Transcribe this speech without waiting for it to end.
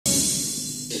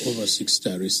Over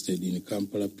 60 arrested in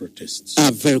Kampala protests.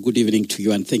 Very good evening to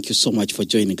you, and thank you so much for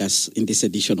joining us in this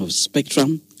edition of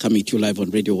Spectrum, coming to you live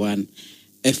on Radio 1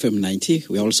 FM 90.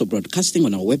 We are also broadcasting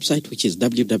on our website, which is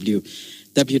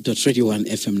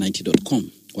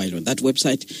www.radio1fm90.com. While on that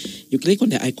website, you click on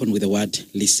the icon with the word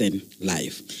Listen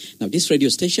Live. Now, this radio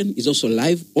station is also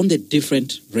live on the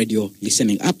different radio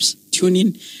listening apps,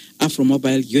 TuneIn, Afro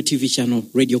Mobile, YoTV channel,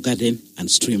 Radio Garden,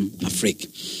 and Stream Africa.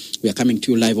 We are coming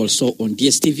to you live also on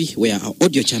DSTV, where our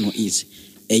audio channel is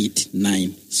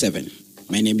 897.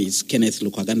 My name is Kenneth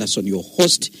Lukwagandason, your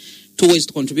host. 2 ways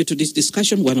to contribute to this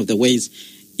discussion. One of the ways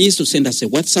is to send us a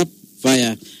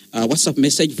WhatsApp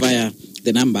message via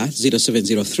the number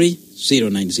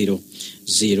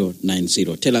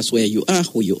 0703-090-090. Tell us where you are,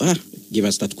 who you are, give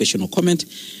us that question or comment,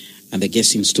 and the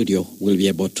guest in studio will be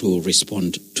able to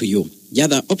respond to you. The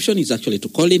other option is actually to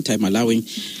call in, time allowing.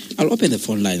 I'll open the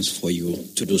phone lines for you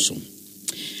to do so.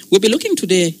 We'll be looking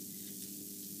today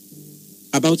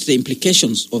about the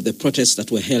implications of the protests that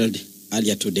were held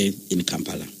earlier today in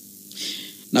Kampala.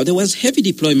 Now, there was heavy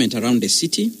deployment around the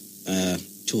city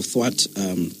to thwart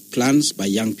plans by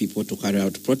young people to carry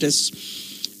out protests,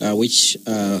 which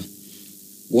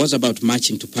was about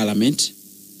marching to Parliament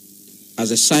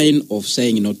as a sign of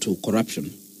saying no to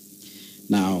corruption.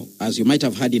 Now, as you might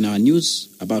have heard in our news,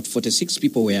 about 46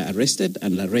 people were arrested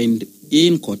and arraigned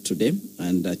in court today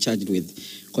and charged with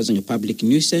causing a public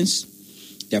nuisance.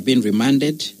 They have been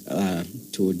remanded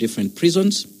to different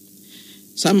prisons.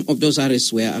 Some of those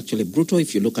arrests were actually brutal.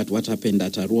 If you look at what happened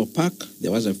at Arua Park,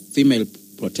 there was a female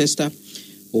protester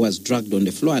who was dragged on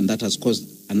the floor, and that has caused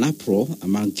an uproar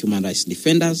among human rights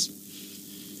defenders.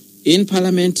 In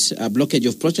Parliament, a blockage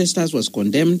of protesters was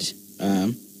condemned,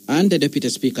 and the Deputy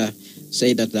Speaker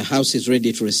said that the House is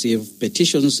ready to receive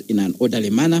petitions in an orderly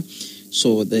manner.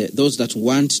 So those that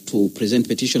want to present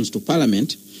petitions to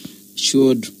Parliament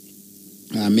should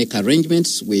make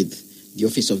arrangements with the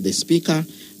Office of the Speaker,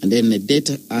 and then a date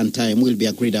and time will be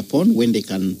agreed upon when they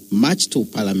can march to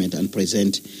Parliament and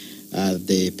present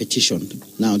the petition.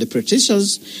 Now, the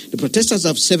protesters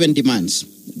have 7 demands: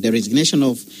 the resignation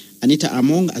of Anita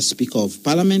Among as Speaker of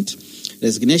Parliament,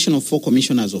 resignation of 4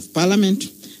 commissioners of Parliament,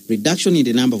 reduction in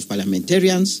the number of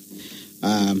parliamentarians,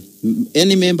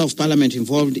 any member of Parliament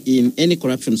involved in any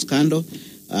corruption scandal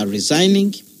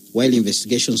resigning while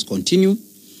investigations continue,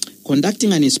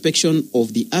 conducting an inspection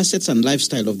of the assets and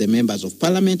lifestyle of the members of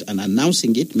Parliament and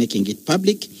announcing it, making it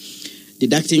public,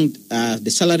 deducting the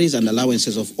salaries and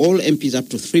allowances of all MPs up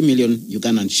to 3 million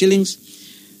Ugandan shillings,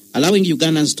 allowing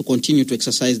Ugandans to continue to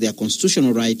exercise their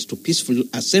constitutional right to peaceful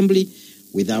assembly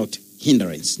without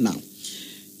hindrance. Now,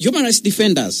 human rights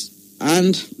defenders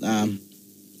and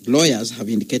lawyers have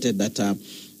indicated that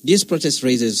this protest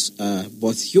raises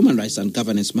both human rights and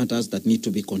governance matters that need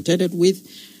to be contended with.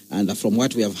 And from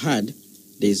what we have heard,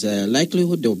 there's a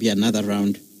likelihood there will be another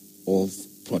round of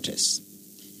protests.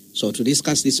 So to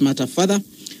discuss this matter further,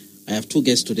 I have 2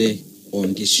 guests today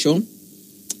on this show.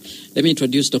 Let me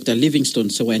introduce Dr. Livingstone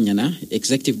Sewanyana,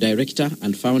 Executive Director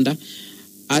and Founder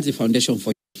at the Foundation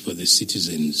for the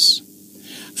Citizens.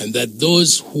 And that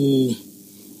those who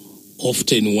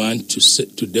often want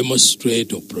to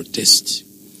demonstrate or protest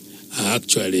are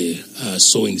actually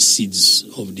sowing seeds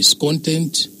of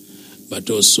discontent, but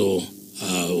also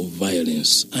of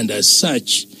violence. And as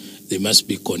such, they must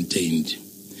be contained.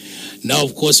 Now,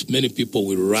 of course, many people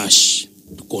will rush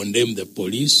to condemn the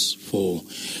police for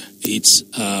its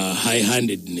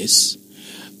high-handedness,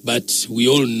 but we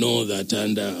all know that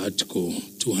under Article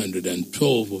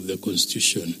 212 of the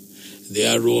Constitution,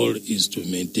 their role is to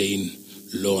maintain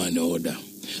law and order.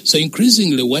 So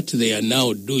increasingly what they are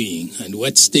now doing and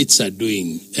what states are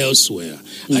doing elsewhere,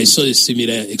 I saw a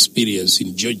similar experience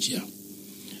in Georgia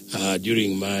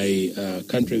during my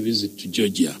country visit to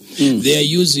Georgia. They are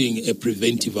using a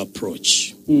preventive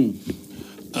approach.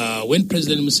 When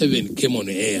President Museveni came on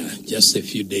air just a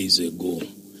few days ago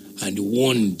and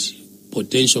warned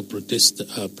potential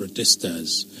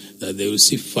protesters that they will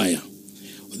see fire,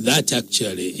 that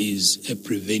actually is a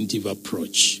preventive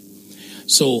approach.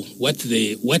 So what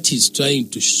he's trying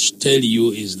to tell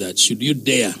you is that should you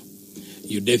dare,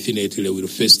 you definitely will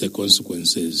face the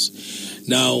consequences.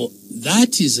 Now,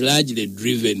 that is largely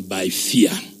driven by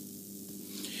fear.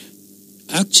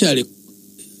 Actually,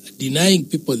 denying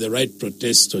people the right to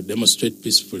protest or demonstrate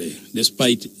peacefully,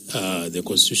 despite the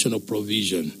constitutional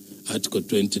provision, Article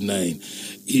 29,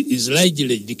 is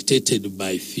largely dictated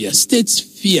by fear. States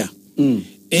fear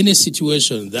any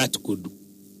situation that could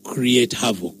create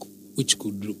havoc, which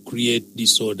could create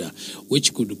disorder,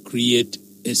 which could create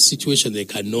a situation they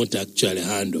cannot actually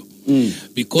handle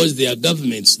because there are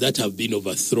governments that have been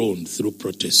overthrown through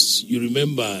protests. You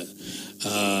remember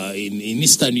in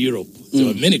Eastern Europe, there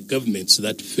were many governments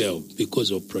that fell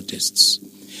because of protests.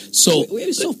 So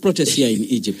we saw protests here in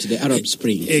Egypt, the Arab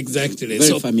Spring. Exactly.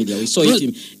 Very familiar. We saw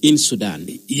it in Sudan.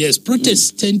 Yes,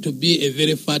 protests tend to be a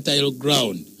very fertile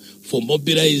ground for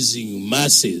mobilizing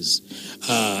masses,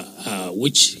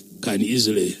 which can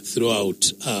easily throw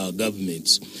out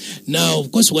governments. Now,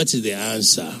 of course, what is the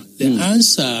answer? The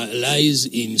answer lies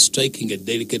in striking a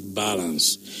delicate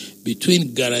balance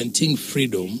between guaranteeing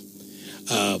freedom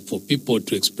for people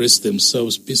to express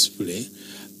themselves peacefully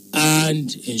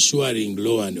and ensuring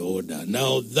law and order.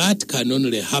 Now, that can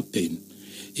only happen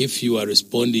if you are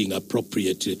responding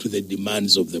appropriately to the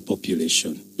demands of the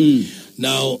population.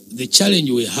 Now, the challenge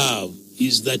we have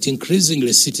is that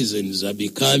increasingly citizens are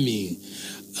becoming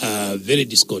very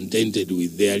discontented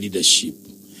with their leadership.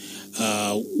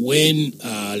 When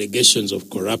allegations of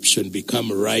corruption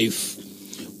become rife,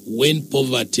 when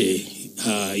poverty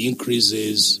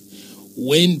increases,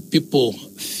 when people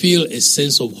feel a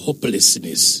sense of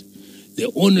hopelessness, the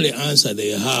only answer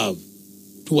they have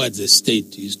towards the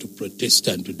state is to protest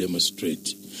and to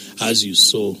demonstrate, as you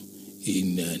saw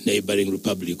in neighboring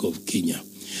Republic of Kenya.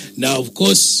 Now, of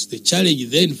course, the challenge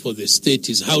then for the state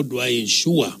is how do I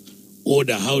ensure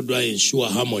order, how do I ensure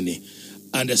harmony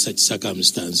under such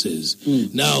circumstances?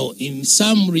 Now, in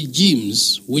some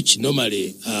regimes which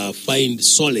normally find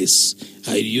solace,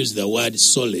 I use the word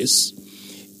solace,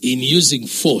 in using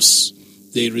force,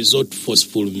 they resort to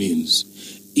forceful means.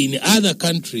 In other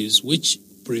countries which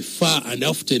prefer and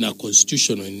often are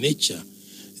constitutional in nature,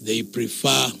 they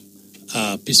prefer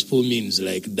peaceful means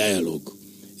like dialogue.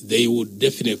 They would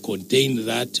definitely contain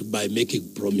that by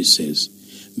making promises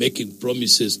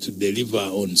to deliver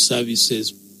on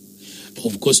services,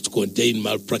 of course, to contain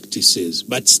malpractices.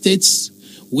 But states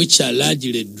which are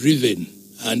largely driven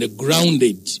and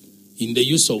grounded in the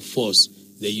use of force,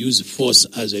 they use force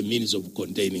as a means of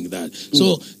containing that.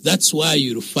 So that's why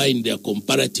you'll find their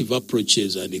comparative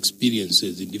approaches and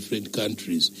experiences in different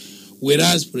countries.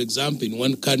 Whereas, for example, in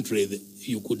one country,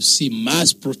 you could see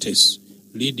mass protests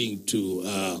leading to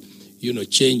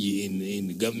change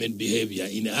in government behavior.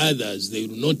 In others, they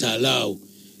would not allow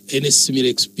any similar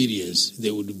experience. They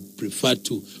would prefer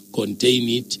to contain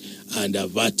it and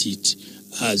avert it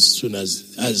as soon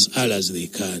as they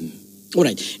can. All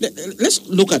right. Let's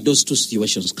look at those two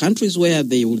situations. Countries where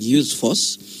they will use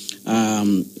force,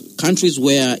 countries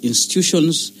where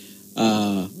institutions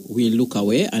will look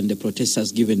away and the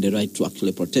protesters given the right to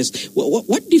actually protest.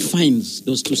 What defines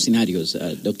those two scenarios,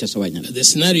 Dr. Sawanyana? The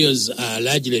scenarios are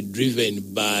largely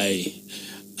driven by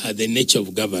the nature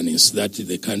of governance that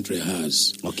the country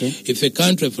has. Okay. If a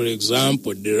country, for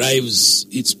example, derives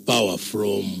its power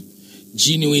from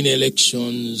genuine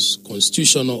elections,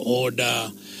 constitutional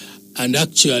order, and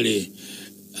actually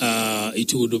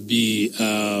it would be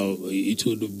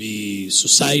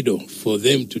suicidal for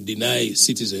them to deny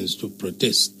citizens to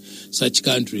protest. Such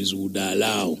countries would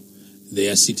allow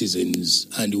their citizens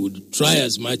and would try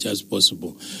as much as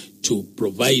possible to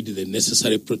provide the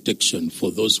necessary protection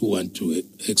for those who want to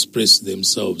express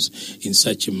themselves in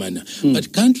such a manner.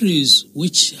 But countries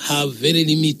which have very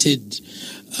limited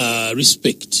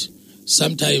respect,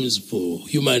 sometimes for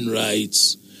human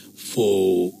rights,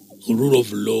 for rule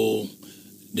of law,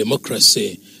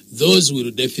 democracy, those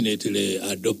will definitely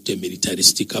adopt a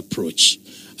militaristic approach.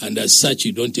 And as such,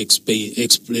 you don't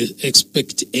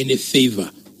expect any favor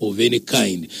of any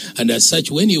kind. And as such,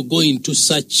 when you go into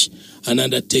such an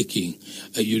undertaking,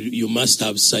 you must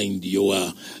have signed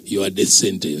your death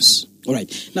sentence. All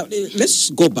right. Now, let's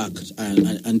go back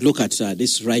and look at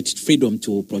this right, freedom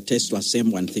to protest, to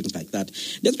assemble, and things like that.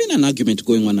 There's been an argument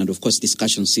going on and, of course,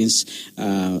 discussion since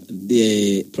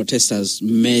the protesters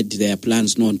made their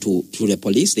plans known to the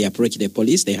police. They approached the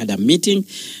police. They had a meeting.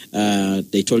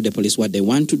 They told the police what they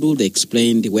want to do. They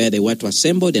explained where they were to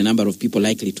assemble, the number of people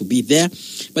likely to be there.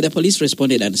 But the police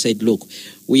responded and said, look,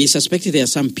 we suspect there are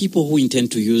some people who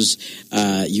intend to use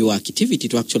your activity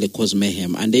to actually cause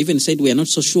mayhem. And they even said, we are not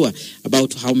so sure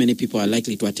about how many people are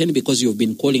likely to attend because you've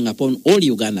been calling upon all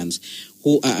Ugandans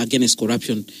who are against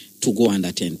corruption to go and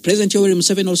attend. President Yoweri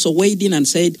Museveni also weighed in and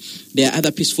said there are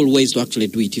other peaceful ways to actually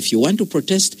do it. If you want to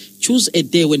protest, choose a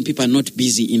day when people are not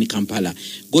busy in Kampala.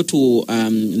 Go to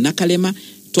Nakalema,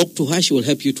 talk to her, she will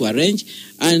help you to arrange.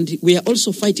 And we are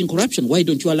also fighting corruption. Why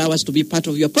don't you allow us to be part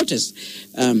of your protest?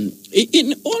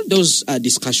 In all those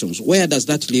discussions, where does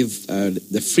that leave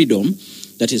the freedom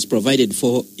that is provided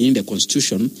for in the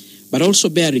Constitution, but also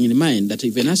bearing in mind that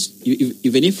even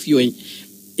if you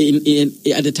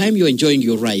at the time you're enjoying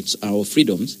your rights or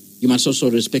freedoms, you must also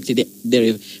respect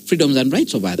the freedoms and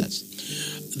rights of others.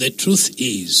 The truth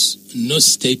is, no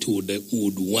state would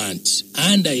want,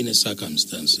 under any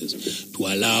circumstances, to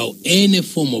allow any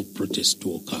form of protest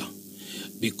to occur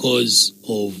because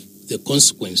of the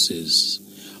consequences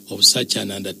of such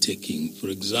an undertaking. For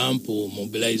example,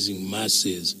 mobilizing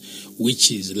masses,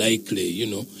 which is likely,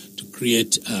 to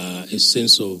create a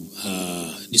sense of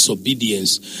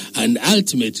disobedience, and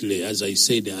ultimately, as I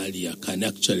said earlier, can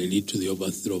actually lead to the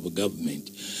overthrow of a government.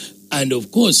 And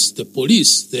of course, the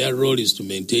police, their role is to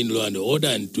maintain law and order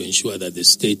and to ensure that the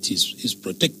state is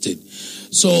protected.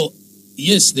 So,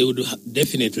 yes, they would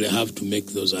definitely have to make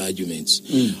those arguments.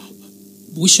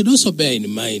 We should also bear in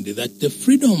mind that the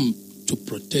freedom to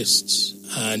protest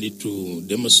and to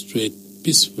demonstrate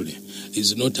peacefully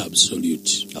is not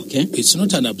absolute. Okay. It's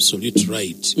not an absolute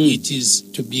right. It is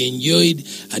to be enjoyed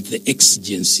at the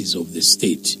exigencies of the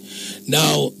state.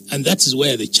 Now, and that is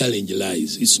where the challenge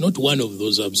lies. It's not one of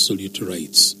those absolute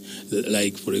rights,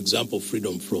 like, for example,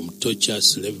 freedom from torture,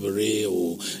 slavery,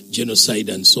 or genocide,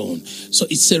 and so on. So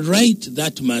it's a right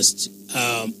that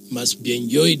must be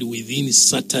enjoyed within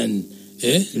certain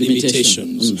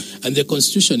limitations. And the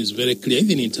Constitution is very clear,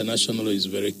 even international law is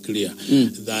very clear,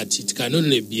 that it can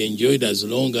only be enjoyed as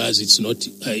long as it's not,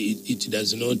 it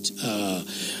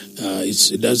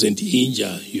doesn't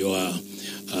injure your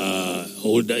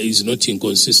order, is not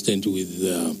inconsistent with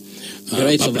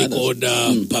public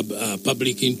order,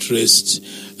 public interest,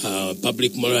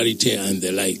 public morality, and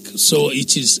the like. So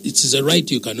it is a right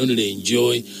you can only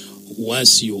enjoy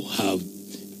once you have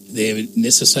the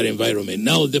necessary environment.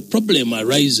 Now, the problem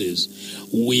arises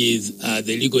with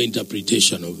the legal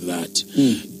interpretation of that.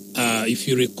 If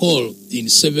you recall, in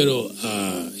several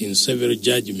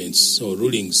judgments or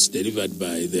rulings delivered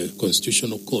by the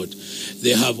Constitutional Court,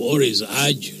 they have always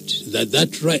argued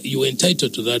that right, you're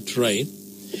entitled to that right,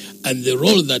 and the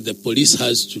role that the police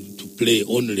has to play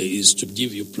only is to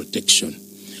give you protection.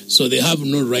 So they have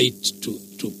no right to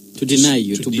deny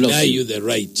you, to deny you the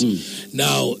right.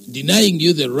 Now, denying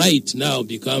you the right now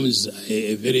becomes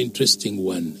a very interesting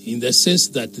one, in the sense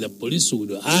that the police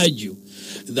would argue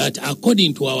that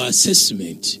according to our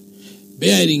assessment,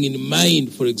 bearing in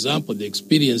mind, for example, the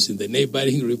experience in the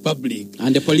neighboring republic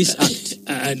and the Police Act,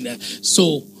 and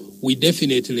so we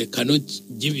definitely cannot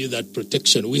give you that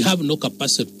protection. We have no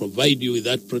capacity to provide you with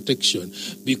that protection,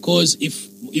 because if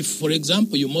for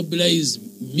example, you mobilize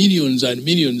millions and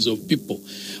millions of people,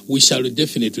 we shall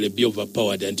definitely be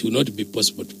overpowered and it will not be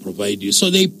possible to provide you. So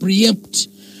they preempt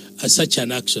such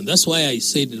an action. That's why I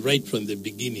said right from the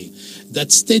beginning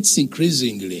that states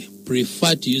increasingly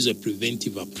prefer to use a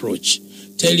preventive approach,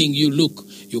 telling you, look,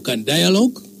 you can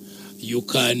dialogue, you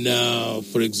can,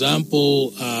 for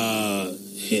example,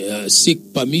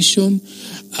 seek permission,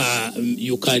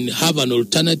 you can have an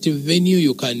alternative venue,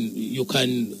 you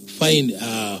can find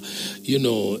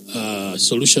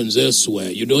solutions elsewhere.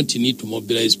 You don't need to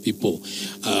mobilize people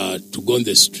to go on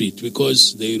the street,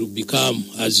 because they will become,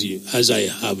 as I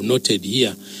have noted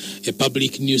here, a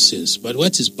public nuisance. But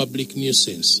what is public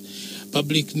nuisance?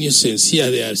 Public nuisance,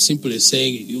 here they are simply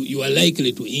saying you are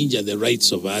likely to injure the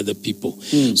rights of other people.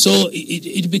 So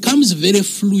it becomes very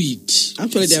fluid.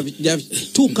 Actually, they have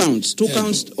two counts. Two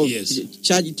counts of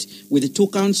charged with 2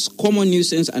 counts: common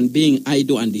nuisance and being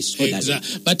idle and disorderly.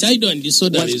 Exactly. But idle and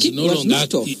disorderly is no longer.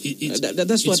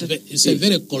 It's a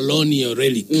very colonial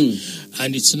relic,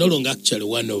 and it's no longer actually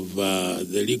one of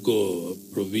the legal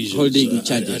provisions. Holding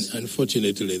charges.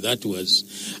 Unfortunately, that was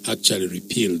actually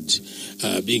repealed,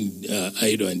 being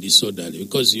idle and disorderly,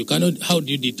 because you cannot. How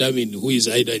do you determine who is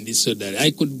idle and disorderly?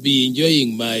 I could be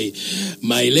enjoying my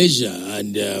leisure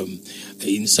and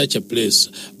in such a place.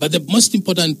 But the most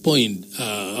important point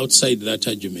outside that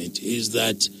argument is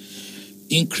that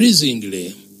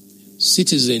increasingly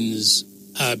citizens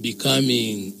are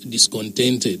becoming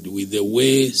discontented with the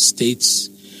way states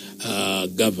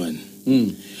govern.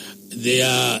 They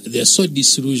are so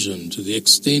disillusioned to the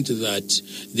extent that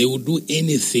they will do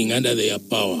anything under their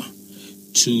power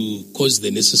to cause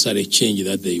the necessary change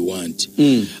that they want.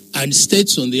 And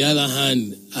states, on the other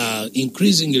hand, are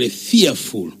increasingly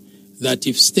fearful that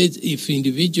if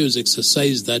individuals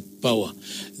exercise that power,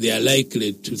 they are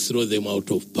likely to throw them out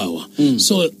of power.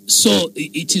 So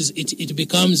it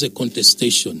becomes a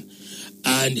contestation.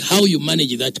 And how you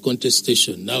manage that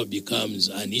contestation now becomes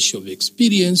an issue of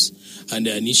experience and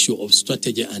an issue of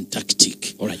strategy and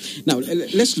tactic. All right. Now,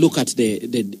 let's look at the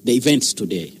events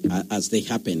today as they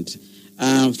happened.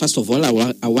 First of all,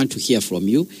 I want to hear from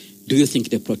you. Do you think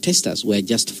the protesters were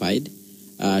justified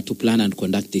to plan and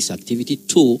conduct this activity?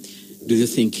 2, do you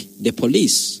think the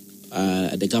police,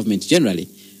 the government generally,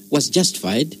 was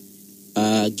justified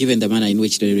given the manner in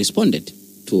which they responded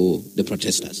to the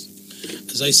protesters?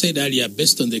 As I said earlier,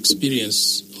 based on the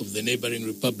experience of the neighboring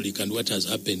republic and what has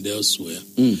happened elsewhere,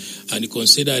 and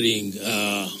considering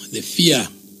the fear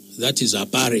that is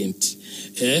apparent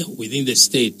within the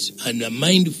state, and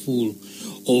mindful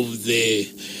of the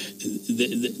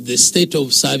state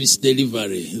of service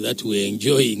delivery that we're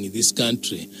enjoying in this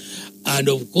country, and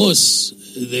of course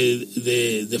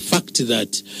the fact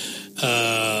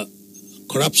that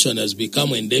corruption has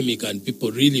become endemic and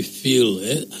people really feel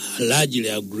largely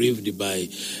aggrieved by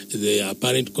the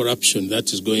apparent corruption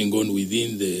that is going on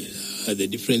within the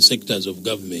different sectors of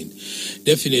government.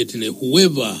 Definitely,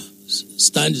 whoever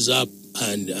stands up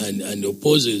and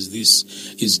opposes this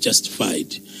is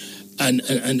justified.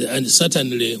 And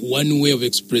certainly one way of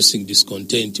expressing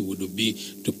discontent would be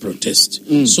to protest.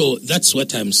 So that's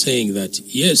what I'm saying, that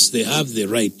yes, they have the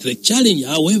right. The challenge,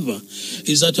 however,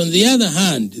 is that on the other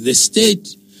hand, the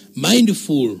state,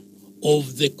 mindful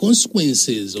of the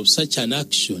consequences of such an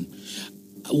action,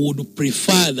 would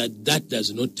prefer that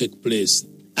does not take place.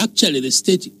 Actually, the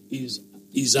state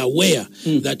is aware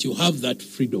that you have that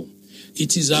freedom.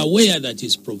 It is aware that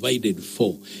is provided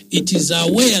for. It is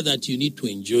aware that you need to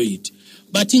enjoy it.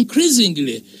 But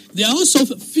increasingly, they are also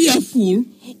fearful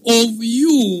of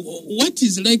you, what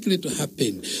is likely to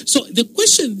happen. So the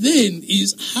question then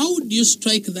is, how do you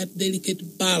strike that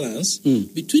delicate balance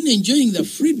between enjoying the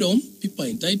freedom people are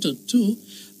entitled to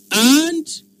and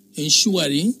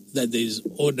ensuring that there is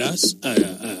orders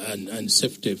and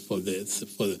safety for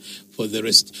the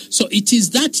rest. So it is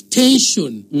that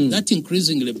tension that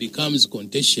increasingly becomes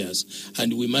contentious,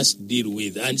 and we must deal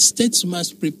with. And states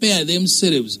must prepare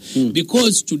themselves,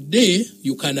 because today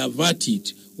you can avert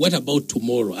it. What about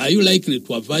tomorrow? Are you likely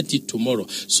to avert it tomorrow?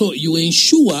 So you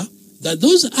ensure that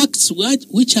those acts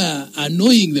which are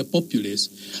annoying the populace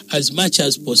as much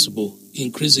as possible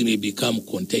increasingly become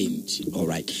contained. All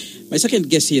right. My second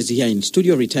guest is here in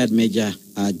studio, retired Major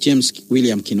James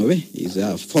William Kinobe. He's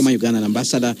a former Ugandan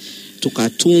ambassador to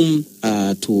Khartoum,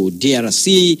 to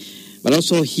DRC, but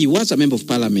also he was a member of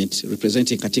parliament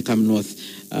representing Katikam North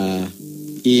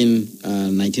in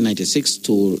 1996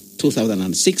 to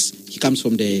 2006. He comes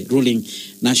from the ruling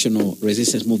National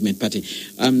Resistance Movement Party.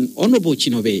 Honorable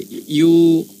Kinobe,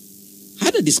 you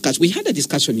had a discussion. We had a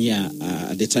discussion here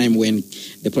at the time when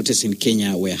the protests in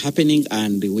Kenya were happening,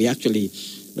 and we actually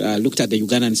looked at the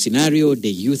Ugandan scenario. The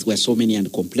youth were so many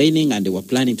and complaining, and they were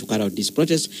planning to carry out these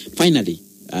protests. Finally,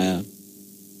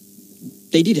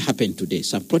 they did happen today.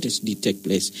 Some protests did take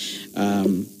place.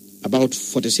 About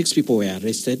 46 people were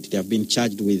arrested. They have been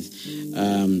charged with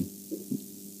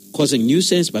causing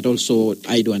nuisance, but also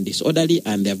idle and disorderly,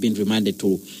 and they have been remanded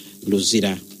to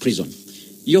Luzira prison.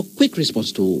 Your quick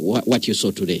response to what you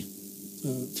saw today?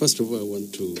 First of all, I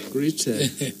want to greet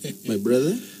my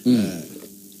brother.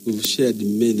 We've shared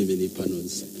many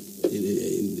panels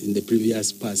in the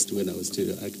previous past when I was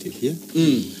still active here.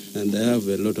 And I have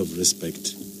a lot of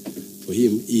respect for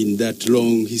him in that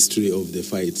long history of the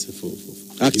fights for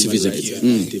activism.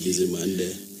 Activism. And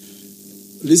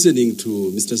listening to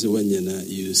Mr. Sewanyana,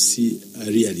 you see a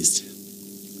realist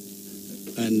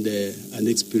and an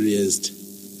experienced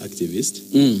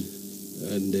activist.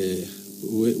 And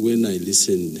when I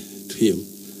listened to him,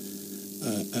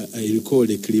 I recall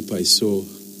a clip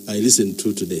I listened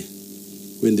to today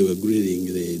when they were grilling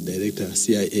the director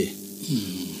CIA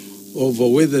over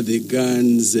whether the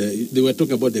guns, they were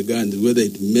talking about the guns, whether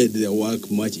it made their work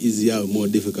much easier or more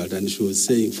difficult. And she was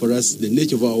saying, for us, the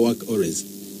nature of our work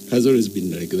has always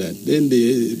been like that. Then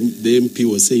the MP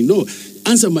was saying, no,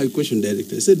 answer my question,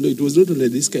 director. I said, no, it was not only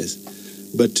this case.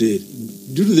 But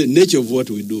due to the nature of what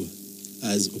we do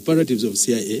as operatives of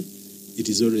CIA, it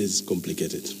is always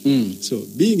complicated. So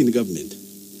being in government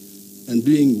and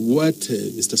doing what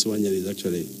Mr. Sewanyana is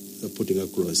actually putting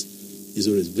across is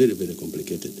always very, very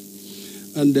complicated.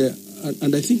 And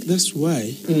I think that's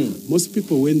why most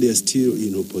people, when they are still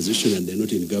in opposition and they're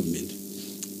not in government,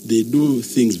 they do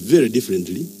things very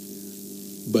differently.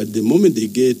 But the moment they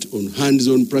get on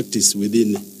hands-on practice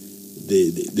within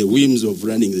the whims of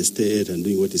running the state and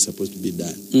doing what is supposed to be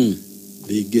done,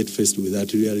 they get faced with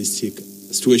that realistic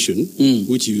situation,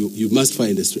 which you must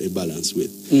find a balance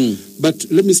with. But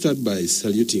let me start by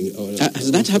saluting our...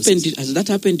 Has that happened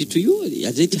to you?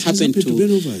 Has it happened to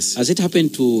many of us? Has it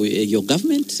happened to your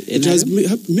government? It has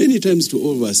happened many times to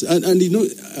all of us. And you know,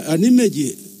 an image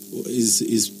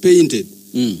is painted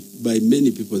by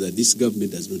many people that this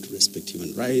government does not respect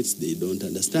human rights. They don't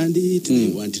understand it.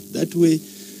 They want it that way.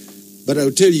 But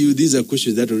I'll tell you, these are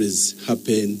questions that always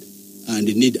happen and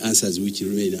need answers which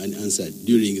remain unanswered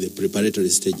during the preparatory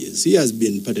stages. He has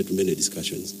been party to many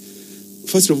discussions.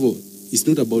 First of all, it's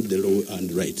not about the law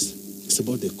and rights. It's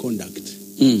about the conduct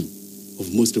of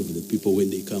most of the people when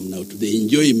they come now to the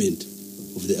enjoyment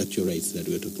of the actual rights that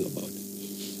we're talking about.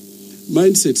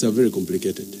 Mindsets are very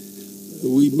complicated.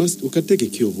 We can take a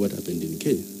cue of what happened in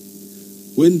Kenya.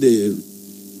 When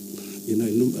I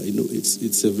know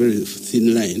it's a very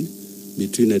thin line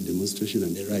between a demonstration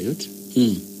and a riot.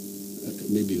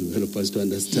 Maybe you help us to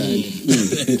understand.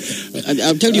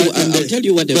 I'll tell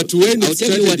you what the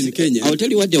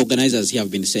organizers have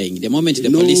been saying. The moment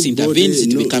the police intervenes,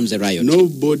 it becomes a riot.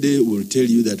 Nobody will tell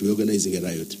you that we're organizing a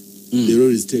riot. They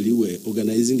always tell you we're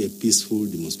organizing a peaceful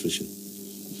demonstration.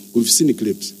 We've seen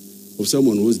clips of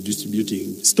someone who was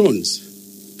distributing stones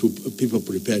to people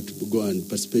prepared to go and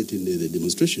participate in the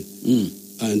demonstration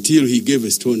until he gave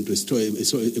a stone to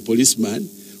a policeman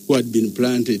who had been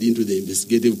planted into the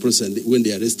investigative process when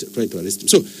they tried to arrest him.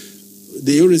 So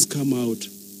they always come out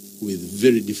with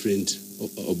very different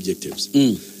objectives.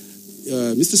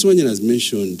 Mr. Sewanyana has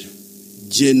mentioned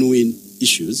genuine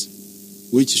issues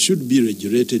which should be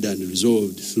regulated and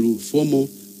resolved through formal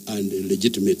and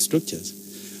legitimate structures.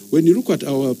 When you look at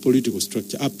our political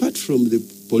structure, apart from the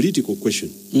political question,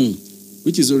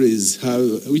 which has always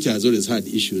had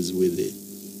issues with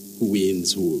who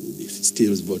wins, who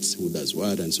steals votes, who does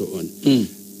what, and so on,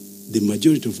 the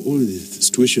majority of all the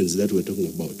situations that we're talking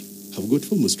about have got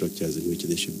formal structures in which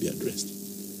they should be addressed.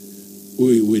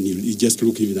 When you just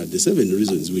look even at the 7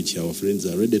 reasons which our friends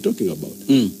are already talking about,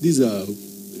 these are,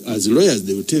 as lawyers,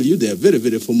 they will tell you they are very,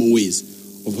 very formal ways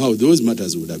of how those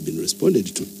matters would have been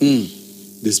responded to.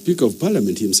 The Speaker of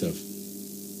Parliament himself,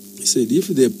 he said, if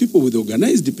there are people with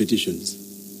organized petitions,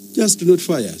 just do not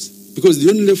fire us. Because the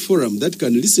only forum that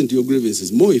can listen to your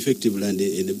grievances more effectively and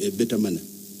in a better manner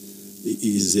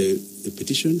is a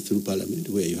petition through Parliament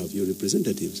where you have your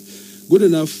representatives. Good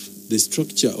enough, the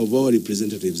structure of our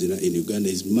representatives in Uganda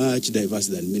is much diverse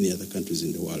than many other countries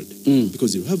in the world.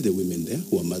 Because you have the women there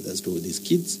who are mothers to all these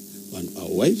kids and our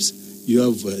wives. You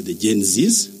have the Gen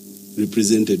Zs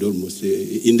represented almost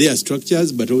in their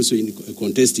structures, but also in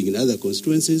contesting in other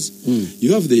constituencies.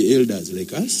 You have the elders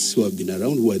like us who have been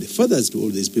around, who are the fathers to all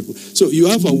these people. So you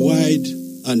have a wide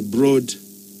and broad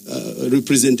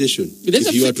representation. There's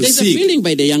a feeling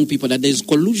by the young people that there's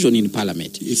collusion in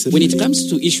Parliament. When it comes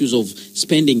to issues of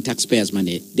spending taxpayers'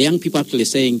 money, the young people actually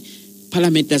saying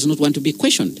Parliament does not want to be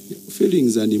questioned.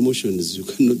 Feelings and emotions, you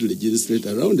cannot legislate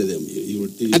around them.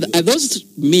 Are those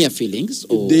mere feelings?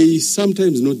 Or? They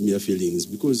sometimes not mere feelings,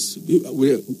 because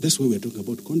that's why we're talking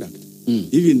about conduct.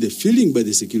 Even the feeling by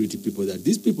the security people that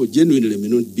these people genuinely may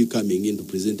not be coming in to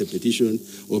present a petition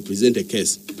or present a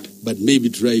case, but maybe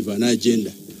drive an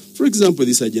agenda. For example,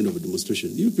 this agenda of a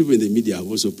demonstration, you people in the media have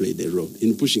also played a role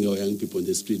in pushing our young people on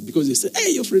the street, because they say,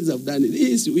 hey, your friends have done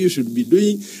this, you should be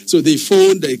doing. So they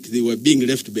found like they were being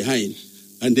left behind,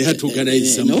 and they had to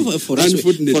organize something. No, for us, we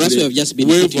have just been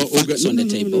putting facts on the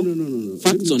table.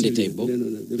 Facts on the table,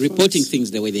 reporting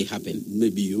things the way they happen.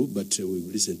 Maybe you, but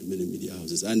we've listened to many media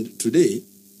houses. And today,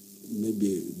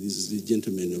 maybe this is the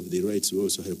gentleman of the rights will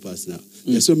also help us now.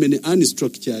 There are so many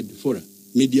unstructured fora,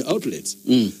 media outlets,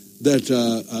 that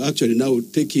are actually now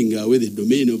taking away the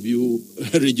domain of your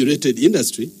regulated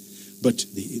industry, but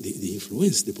they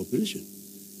influence the population.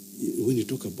 When you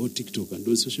talk about TikTok and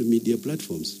those social media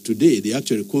platforms, today they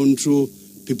actually control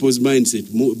people's mindset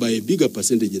by a bigger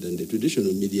percentage than the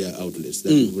traditional media outlets that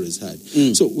we've always had.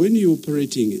 So when you're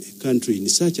operating a country in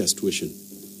such a situation,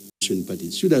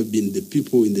 parties should have been the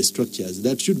people in the structures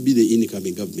that should be the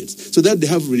incoming governments, so that they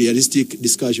have realistic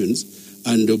discussions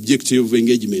and objective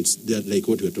engagements that like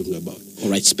what we're talking about. All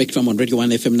right, Spectrum on Radio 1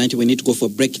 FM 90. We need to go for a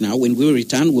break now. When we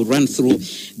return, we'll run through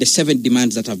the 7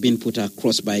 demands that have been put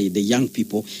across by the young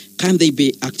people. Can they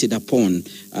be acted upon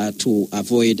to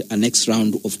avoid a next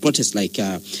round of protests like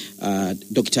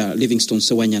Dr. Livingstone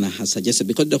Sewanyana has suggested?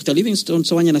 Because Dr. Livingstone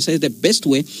Sewanyana says the best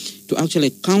way to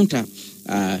actually counter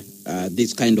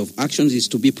these kind of actions is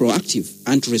to be proactive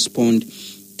and to respond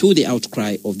to the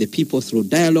outcry of the people through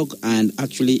dialogue and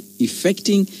actually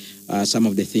effecting some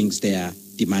of the things they are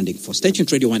demanding for. Stay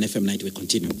tuned, Radio 1 FM 90. We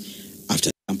continue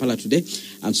after Kampala today.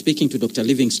 I'm speaking to Dr.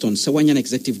 Livingstone Sewanyana,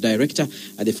 Executive Director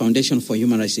at the Foundation for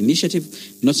Human Rights Initiative.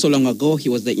 Not so long ago, he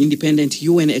was the independent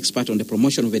UN expert on the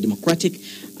promotion of a democratic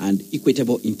and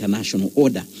equitable international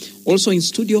order. Also in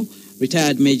studio,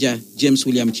 retired Major James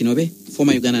William Chinobe,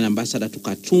 former Ugandan ambassador to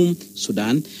Khartoum,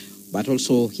 Sudan, but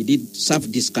also he did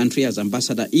serve this country as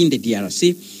ambassador in the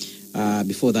DRC.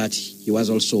 Before that, he was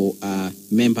also a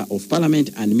member of parliament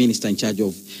and minister in charge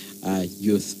of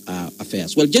youth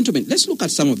affairs. Well, gentlemen, let's look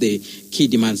at some of the key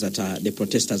demands that the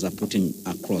protesters are putting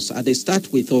across. At the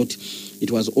start, we thought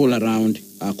it was all around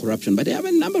corruption, but they have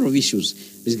a number of issues.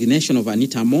 Resignation of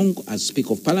Anita Among as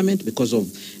Speaker of Parliament because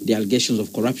of the allegations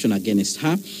of corruption against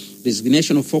her.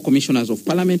 Resignation of 4 commissioners of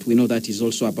Parliament. We know that is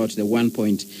also about the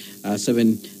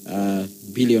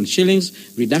 1.7 billion shillings.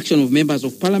 Reduction of members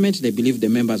of Parliament. They believe the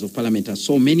members of Parliament are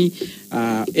so many.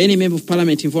 Any member of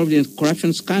Parliament involved in a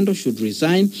corruption scandal should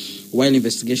resign while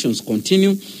investigations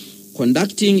continue.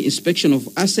 Conducting inspection of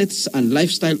assets and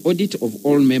lifestyle audit of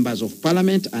all members of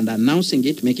Parliament and announcing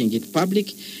it, making it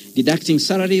public. Deducting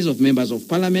salaries of members of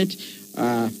Parliament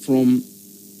from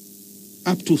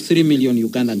up to 3 million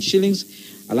Ugandan shillings.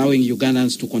 Allowing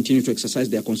Ugandans to continue to exercise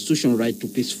their constitutional right to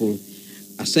peaceful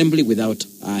assembly without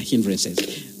hindrances.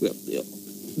 Well,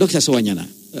 Dr. Sewanyana,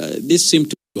 this seemed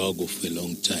to go for a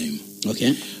long time.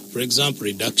 Okay. For example,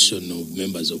 reduction of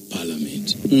members of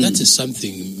parliament. That is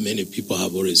something many people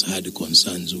have always had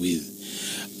concerns with.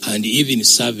 And even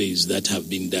surveys that have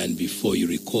been done before, you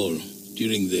recall,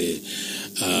 during the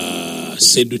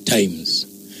Sedu times,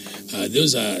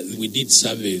 we did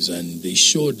surveys and they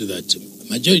showed that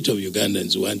majority of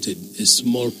Ugandans wanted a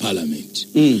small parliament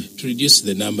to reduce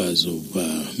the numbers of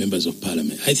members of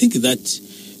parliament. I think that,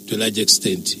 to a large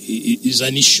extent, is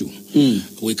an issue.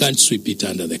 We can't sweep it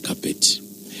under the carpet.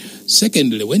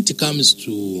 Secondly, when it comes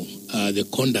to the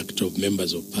conduct of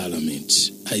members of parliament,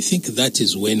 I think that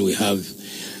is when we have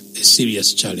a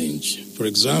serious challenge. For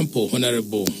example,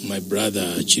 Honorable, my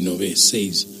brother Chinove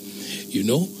says,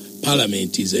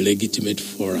 parliament is a legitimate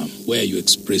forum where you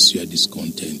express your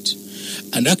discontent.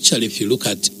 And actually, if you look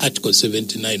at Article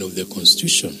 79 of the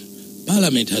Constitution,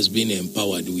 Parliament has been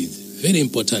empowered with very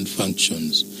important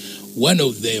functions. One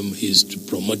of them is to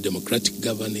promote democratic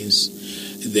governance.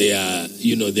 They are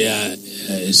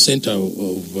a center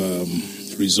of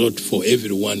resort for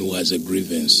everyone who has a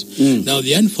grievance. Now,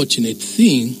 the unfortunate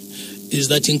thing is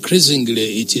that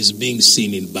increasingly it is being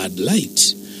seen in bad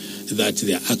light, that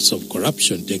there are acts of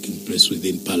corruption taking place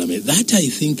within Parliament. That, I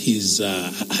think, is,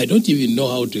 I don't even know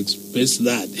how to express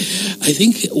that. I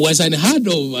think was unheard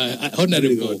of,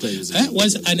 Honorable,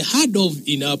 was unheard of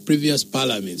in our previous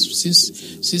parliaments since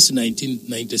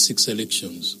 1996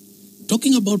 elections.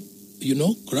 Talking about,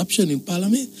 corruption in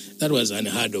Parliament, that was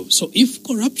unheard of. So if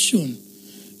corruption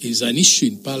is an issue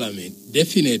in Parliament,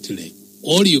 definitely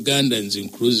all Ugandans,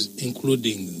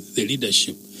 including the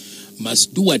leadership,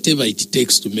 must do whatever it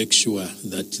takes to make sure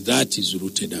that is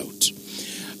rooted out.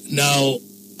 Now,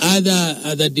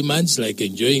 other demands like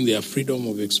enjoying their freedom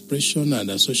of expression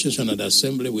and association and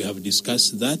assembly, we have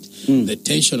discussed that, the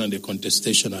tension and the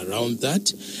contestation around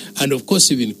that. And of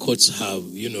course, even courts have,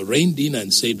 reined in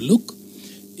and said, look,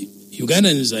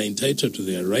 Ugandans are entitled to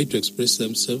their right to express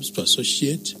themselves, to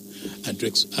associate, and to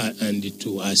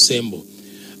assemble.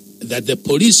 That the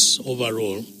police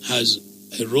overall has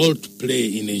a role to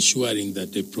play in ensuring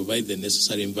that they provide the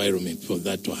necessary environment for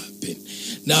that to happen.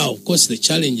 Now, of course, the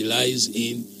challenge lies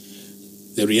in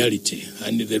the reality.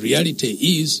 And the reality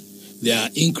is they are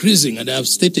increasing, and I have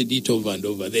stated it over and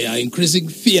over, they are increasing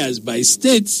fears by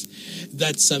states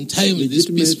that sometimes these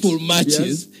peaceful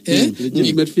marches...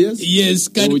 legitimate fears? Yes,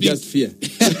 can just fear?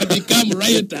 become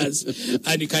riotous,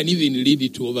 and it can even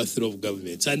lead to overthrow of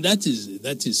governments. And that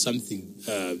is something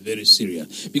very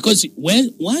serious. Because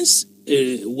once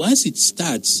it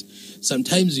starts,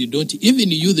 sometimes you don't,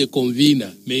 even you, the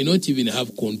convener, may not even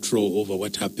have control over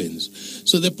what happens.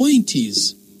 So the point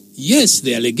is, yes,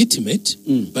 they are legitimate,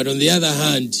 but on the other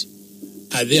hand,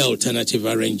 are there alternative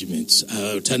arrangements,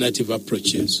 alternative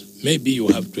approaches? Maybe you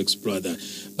have to explore that.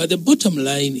 But the bottom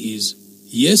line is,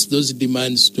 yes, those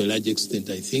demands to a large extent,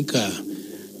 I think, are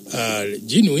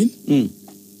genuine.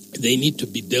 They need to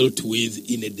be dealt with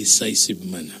in a decisive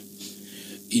manner,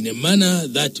 in a manner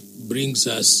that brings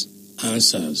us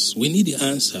answers. We need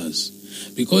answers,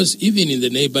 because even in the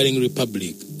neighboring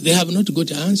republic, they have not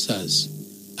got answers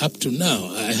up to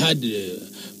now. I heard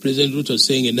President Ruto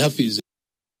saying enough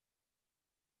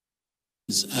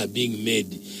are being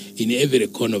made in every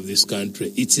corner of this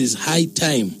country. It is high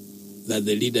time that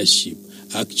the leadership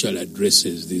actually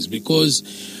addresses this, because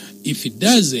if it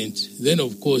doesn't, then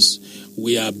of course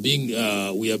we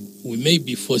may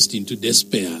be forced into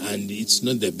despair, and it's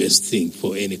not the best thing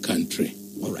for any country.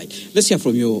 All right. Let's hear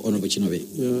from you, Honorable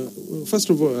Chinove. First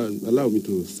of all, allow me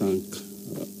to thank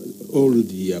all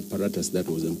the apparatus that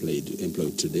was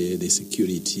employed today, the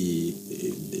security,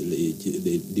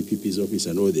 the DPP's office,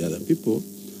 and all the other people.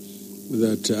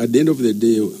 that at the end of the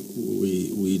day,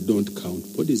 we don't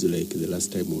count bodies like the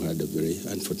last time we had a very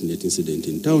unfortunate incident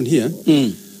in town here.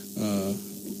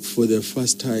 For the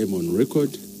first time on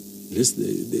record,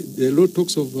 the law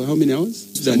talks of how many hours?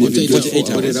 48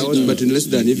 hours. But in less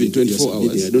than even 24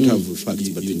 hours. I don't have facts,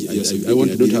 but I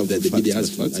want to don't have that the media has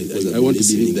facts. I want to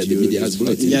believe that the media has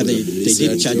facts. Yeah, they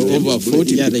did charge over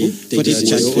 40 people.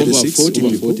 Over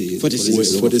 40 people.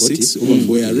 46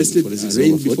 were arrested,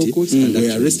 arraigned before courts, and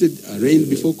were arrested, arraigned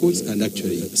before courts, and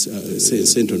actually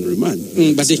sent on remand.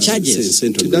 But the charges,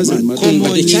 sent on remand.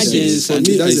 But the charges, for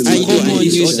me, doesn't matter.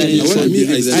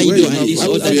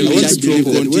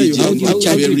 How do you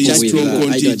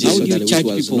charge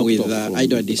people with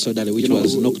idle and disorderly, which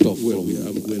was knocked off from?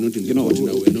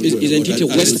 Isn't it a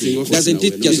waste? Doesn't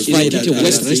it justify that you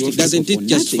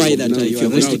justify that if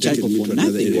you're going to charge people for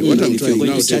nothing? What I'm trying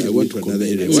now to say, I want to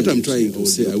commend. What I'm trying to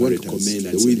say, I want to commend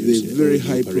with the very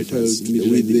high profile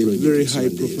military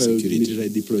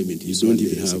deployment. You don't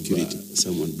even have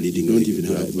someone bleeding. You don't even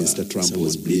have Mr. Trump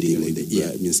was bleeding on the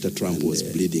ear. Mr. Trump was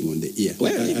bleeding on the ear.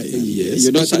 Yes,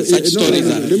 you know such stories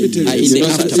are in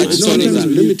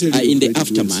the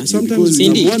aftermath. Sometimes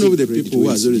I'm one of the people who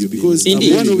has always been very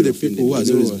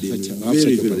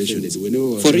passionate.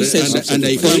 For instance,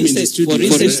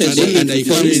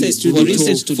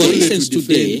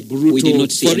 today we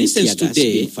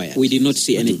did not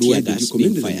see any tear gas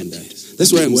being fired.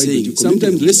 That's why I'm saying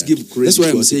sometimes let's give credit. That's why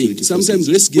I'm saying sometimes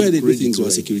let's give credit to our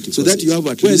security forces, so that you have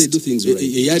at least a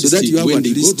yardstick when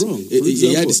they go wrong. A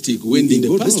yardstick when in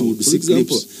the past would be 6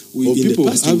 clips of people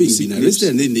having been arrested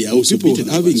and then they are also beaten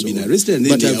having been arrested and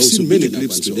then they are also many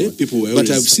clips today. But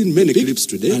I've seen many clips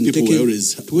today. People were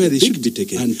always where they should be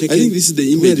taken. I think this is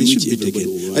the image which should be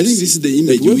taken. I think this is the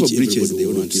image which breaches they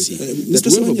want to see. Mr.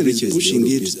 Sawanya is pushing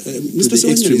it to the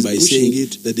extreme by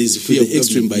saying that there is fear of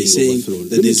extreme by saying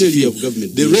that there is fear of government.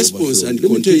 The response and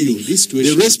containing this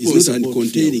situation.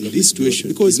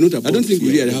 Because I don't think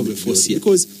we really have a force here.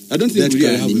 Because I don't think we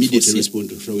really have immediate response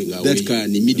to throwing away. That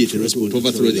can immediate response to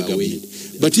overthrow the government.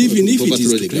 But even if it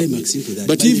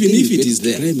is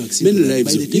there, many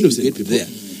lives of innocent people there.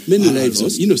 Many lives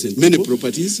of innocent, many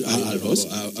properties are lost.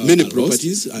 Many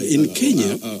properties in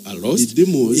Kenya are lost. In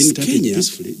Kenya,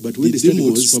 but when the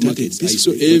demos started, I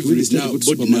saw every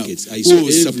body now. I saw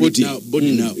supporting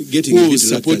body now, getting a bit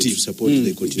supportive,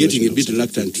 getting a bit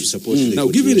reluctant to support. Now,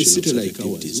 given a city like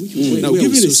ours, I think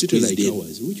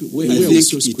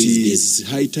it is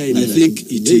high time. I think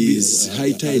it is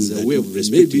high time. A way of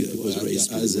respecting,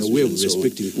 as a way of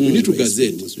respecting. We need to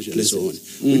gazette.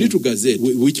 We need to gazette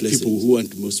which people who want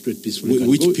to demonstrate peacefully.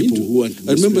 Which people who want?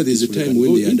 I remember there's a time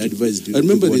when they had advised. I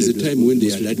remember there's a time when they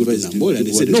had advised Nambola, and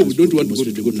they said, "No, we don't want to go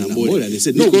to Nambola." And they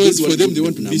said, "No, because for them they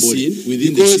want to be seen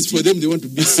within the city. For them they want to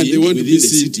be seen. They want to be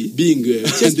seen being,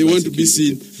 and they want to be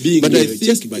seen being." But I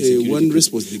think one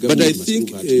response the government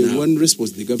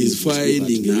is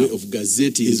finding a way of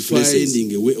gazetting. Is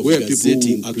finding a way of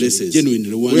gazetting places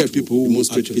genuinely where people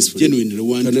demonstrate peacefully. Genuinely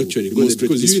Rwanda can actually demonstrate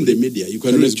because you in the media you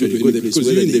can always go to any place. Because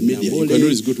you in the media you can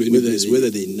always go to any place. Whether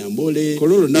they in Nambole,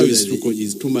 Kololo now is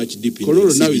too much deep in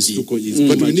Kololo now is too much.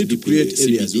 But we need to create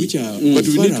areas which are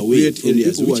far away from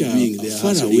people who are doing their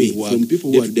far away from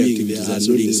people who are doing their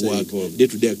work,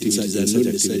 day-to-day activities and such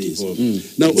activities.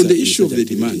 Now on the issue of the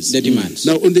demands.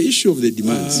 Now on the issue of the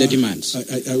demands.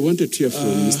 I wanted to hear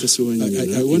from Mr.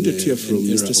 Sawanya. I wanted to hear from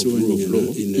Mr.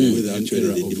 Sawanya in whether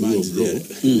actually the demands there,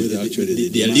 whether actually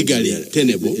they are legally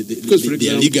tenable. Because they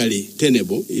are legally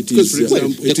tenable. It is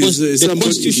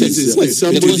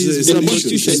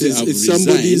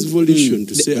somebody's volition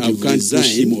to say I can't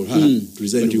push him or her to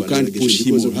resign. But you can't push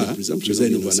him or her to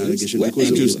resign of an allegation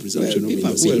because of the presumption of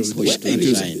innocence.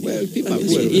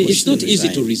 It's not easy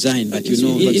to resign, but you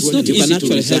know, you can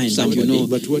actually help somebody.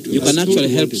 You can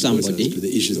actually help somebody.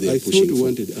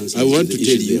 I want to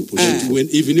tell you,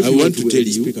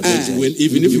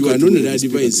 even if you can only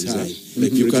advise her,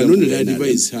 like you can only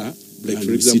advise her. Like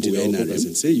for example, we are in Caucus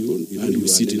and say you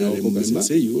sit in our Caucus and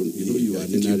say you are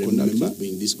an NRM member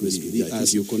being disgraced with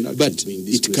us. But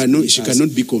she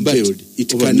cannot be compelled. She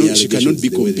cannot be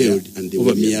compelled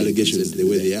over mere allegations the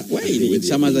way they are. Well, in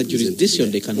some other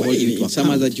jurisdiction they can hold you to account. Some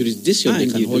other jurisdiction they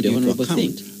can hold you to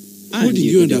account. Holding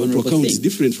you under our account is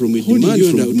different from a demand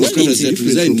from Democrats that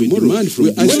resign tomorrow.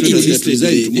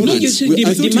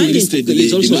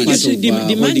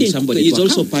 Demanding is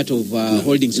also part of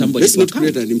holding somebody. Let's not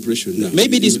create an impression now.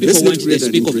 Maybe these people want the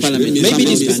Speaker of Parliament. Maybe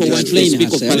these people want the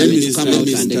Speaker of Parliament to come out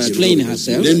and explain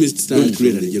herself. Let me don't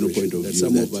create a general point of view.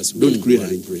 Some of us don't create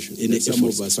an impression. Some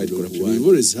of us fight corruption. We've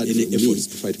always had any efforts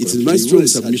to fight corruption. It is my strong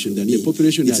submission that the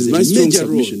population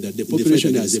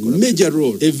has a major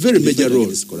role. A very major role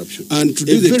election. And to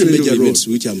do the trend of events,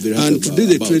 which I'm very happy about, to do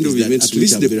the trend of events, at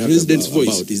least the president's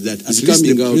voice is that is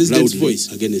coming out loudly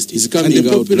against it. Is coming and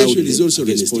the out population is loudly also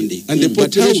responding. And the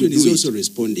population is also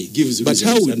responding. Gives but results.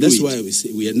 how we and do that's it, why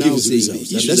we are now saying the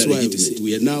issues that's are why legitimate.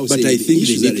 we are now But saying I think the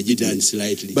issues they are need to be legitimate done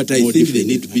slightly. But I more think they different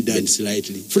need to be and done better.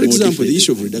 slightly. For example, the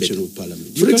issue of reduction of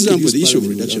parliament. For example, the issue of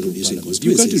reduction reduction of using parliament.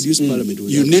 You can't reduce parliament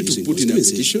without You need to reducing put in a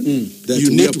constituencies. petition that You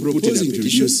we need are to put in a proposing to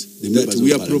petition reduce the that members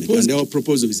we of are parliament. proposing. And our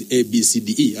proposal is A, B, C, D,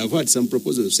 E. I've had some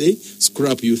proposals saying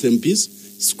scrap youth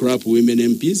MPs, scrap women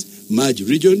MPs, merge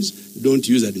regions, don't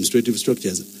use administrative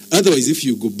structures. Otherwise, if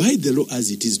you go by the law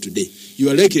as it is today, you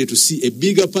are likely to see a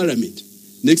bigger parliament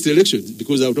next election,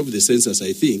 because out of the census,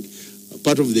 I think,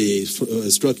 part of the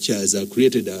structures are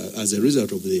created as a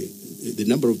result of the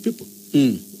number of people.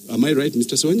 Am I right,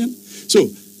 Mr. Sewanyan? So,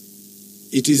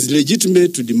 it is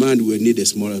legitimate to demand we need a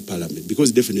smaller parliament,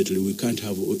 because definitely we can't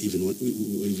have even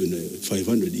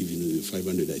 500. Even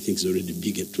 500, I think, is already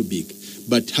too big.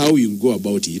 But how you go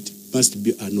about it must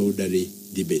be an orderly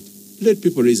debate. Let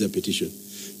people raise a petition.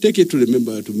 Take it to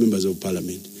members of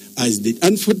parliament.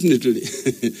 Unfortunately,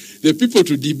 the people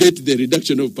to debate the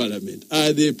reduction of parliament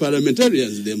are the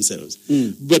parliamentarians themselves.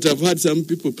 But I've had some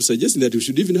people suggesting that we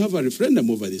should even have a referendum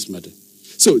over this matter.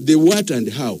 So the what and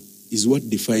how is what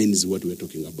defines what we're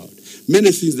talking about.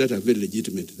 Many things that are very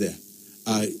legitimate there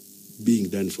are being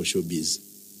done for showbiz.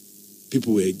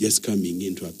 People were just coming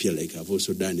in to appear like I've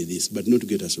also done this, but not to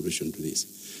get a solution to this.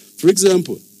 For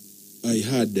example, I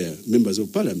had members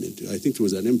of parliament, I think it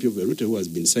was an MP of Erute who has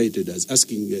been cited as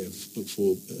asking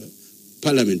for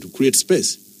parliament to create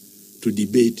space to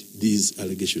debate these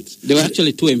allegations. There were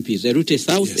actually two MPs, Erute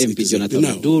South MP Jonathan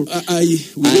Abdul,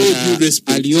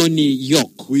 Alioni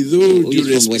York. With all due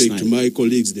respect to my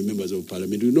colleagues, the members of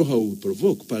parliament, we know how we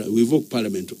provoke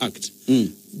parliament to act.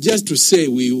 Just to say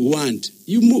we want,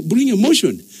 you bring a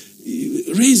motion.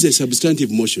 Raise a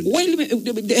substantive motion. Well,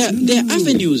 there are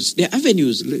avenues,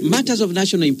 matters of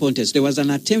national importance. There was an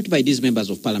attempt by these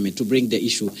members of parliament to bring the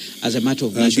issue as a matter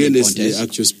of national importance. Against the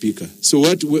actual speaker. So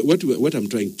what I'm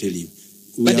trying to tell you,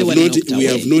 we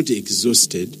have not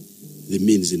exhausted the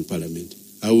means in parliament.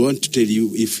 I want to tell you,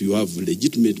 if you have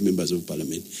legitimate members of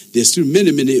parliament, there are still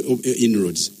many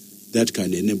inroads that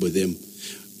can enable them.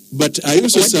 But I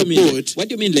also support... What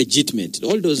do you mean legitimate?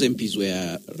 All those MPs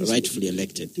were rightfully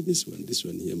elected. This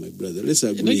one here, my brother. Let's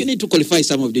agree. No, you need to qualify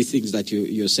some of these things that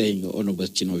you're saying, Honorable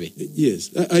Chinove. Yes,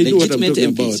 I know what I'm talking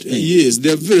about. Yes,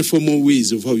 there are very formal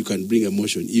ways of how you can bring a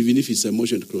motion, even if it's a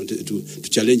motion to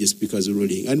challenge a speaker's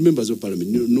ruling. And members of parliament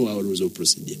know our rules of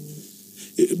procedure.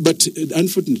 But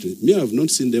unfortunately, I have not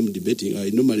seen them debating. I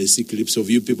normally see clips of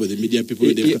you people, the media people.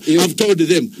 I've told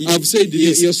them. I've said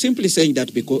this. You're simply saying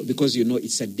that because you know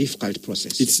it's a difficult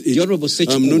process. The Honorable Sech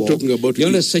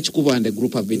Kubo and the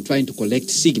group have been trying to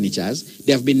collect signatures.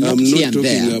 They have been knocked here and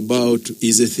there. I'm not talking about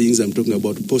easy things. I'm talking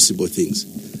about possible things.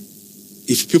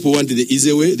 If people want the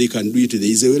easy way, they can do it the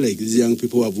easy way, like these young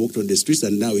people who have walked on the streets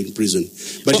and now in prison.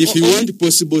 But if you want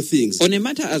possible things... On a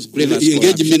matter as grave as engage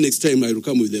corruption... me next time, I will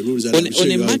come with the rules. And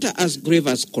on a matter as grave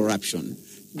as corruption,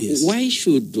 yes. Why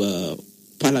should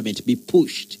Parliament be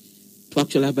pushed to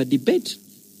actually have a debate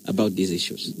about these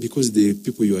issues? Because the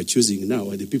people you are choosing now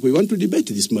are the people you want to debate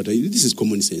this matter. This is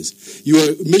common sense. You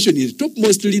are mentioning the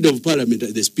topmost leader of parliament,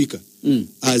 the speaker,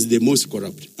 as the most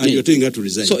corrupt, and you're telling her to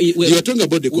resign. So you are talking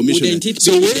about the commissioner.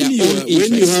 So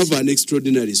when you have an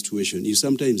extraordinary situation, you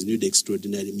sometimes need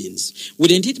extraordinary means.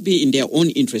 Wouldn't it be in their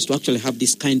own interest to actually have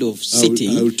this kind of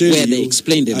sitting where they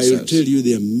explain themselves? I will tell you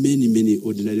there are many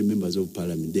ordinary members of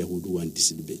parliament there who do want this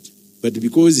debate. But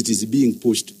because it is being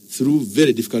pushed through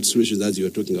very difficult solutions, as you are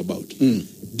talking about,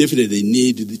 definitely they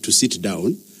need to sit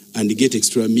down and get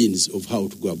extra means of how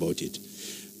to go about it.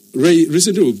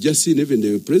 Recently, we've just seen even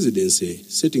the presidency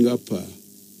setting up,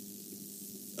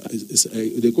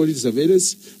 they call it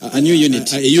surveillance? A new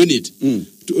unit. A unit.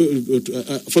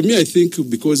 For me, I think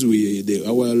because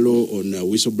our law on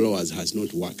whistleblowers has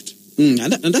not worked.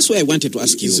 And that's why I wanted to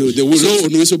ask you. So the law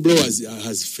on whistleblowers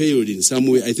has failed in some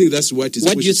way. I think that's what is...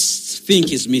 What do you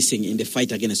think is missing in the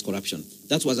fight against corruption?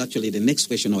 That was actually the next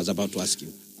question I was about to ask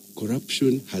you.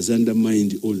 Corruption has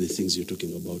undermined all the things you're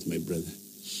talking about, my brother.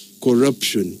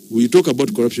 Corruption. We talk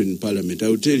about corruption in parliament. I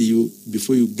will tell you,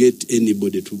 before you get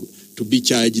anybody to be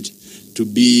charged, to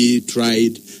be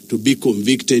tried, to be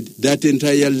convicted, that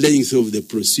entire length of the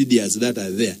procedures that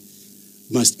are there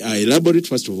are elaborate,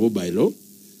 first of all, by law.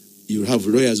 You have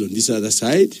lawyers on this other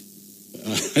side.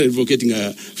 advocating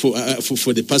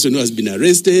for the person who has been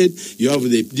arrested. You have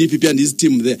the DPP and his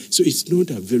team there. So it's not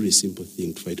a very simple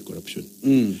thing to fight corruption.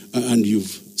 And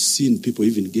you've seen people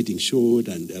even getting shot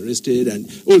and arrested and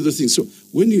all those things. So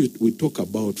when we talk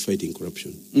about fighting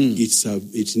corruption,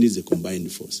 it needs a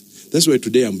combined force. That's why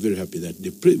today I'm very happy that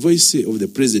the voice of the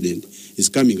president is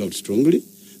coming out strongly.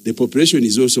 The population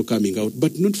is also coming out,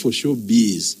 but not for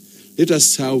showbiz. Let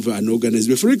us have an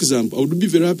organization. For example, I would be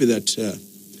very happy that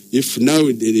if now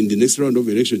in the next round of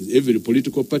elections, every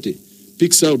political party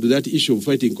picks out that issue of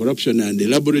fighting corruption and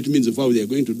elaborate means of how they are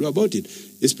going to do about it,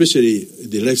 especially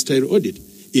the lifestyle audit,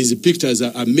 is picked as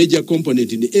a major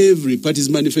component in every party's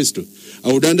manifesto.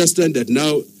 I would understand that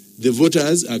now the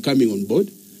voters are coming on board.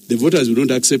 The voters will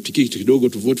not accept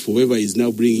Kidogo to vote for whoever is now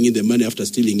bringing in the money after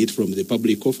stealing it from the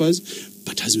public coffers.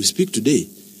 But as we speak today,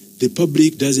 the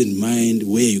public doesn't mind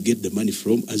where you get the money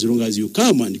from as long as you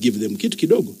come and give them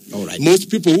Kidogo. All right. Most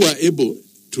people who are able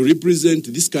to represent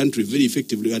this country very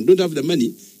effectively and don't have the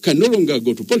money can no longer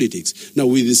go to politics. Now,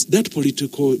 with that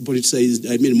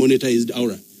monetized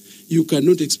aura, you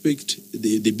cannot expect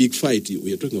the big fight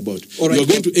we are talking about. Right. You are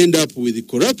going to end up with the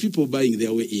corrupt people buying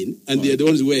their way in, and they are the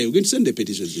ones where you're going to send the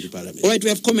petitions to the parliament. All right, we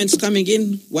have comments coming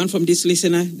in. One from this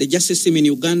listener. The justice system in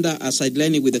Uganda are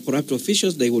sidelining with the corrupt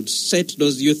officials. They would set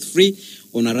those youth free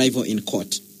on arrival in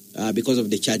court because of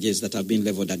the charges that have been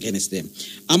leveled against them.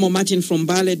 Amo Martin from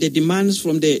Bale, the demands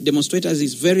from the demonstrators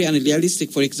is very unrealistic.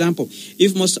 For example,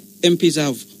 if most MPs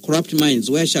have corrupt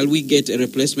minds, where shall we get a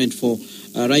replacement for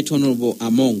Right Honourable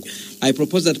Among? I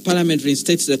propose that Parliament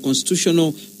reinstates the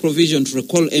constitutional provision to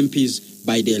recall MPs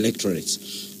by the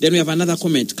electorates. Then we have another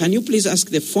comment. Can you please ask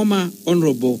the former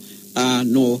Honourable,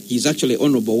 no, he's actually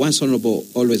Honourable, once Honourable,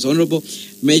 always Honourable,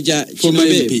 Major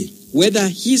Chinobe, whether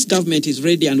his government is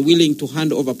ready and willing to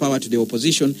hand over power to the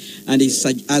opposition, and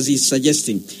as he's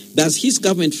suggesting, does his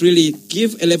government really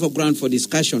give a level ground for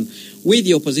discussion with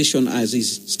the opposition as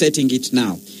he's stating it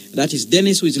now? That is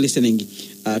Dennis, who is listening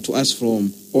to us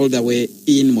from all the way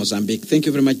in Mozambique. Thank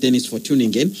you very much, Dennis, for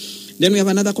tuning in. Then we have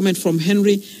another comment from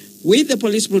Henry. With the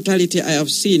police brutality I have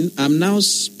seen, I'm now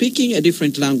speaking a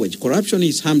different language. Corruption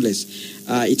is harmless.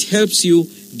 It helps you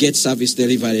get service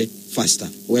delivery faster.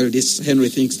 Well, this Henry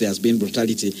thinks there has been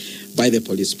brutality by the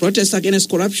police. Protest against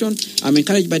corruption. I'm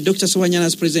encouraged by Dr.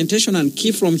 Sawanyana's presentation, and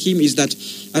key from him is that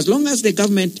as long as the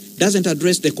government doesn't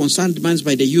address the concerned demands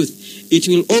by the youth, it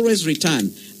will always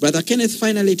return. Brother Kenneth,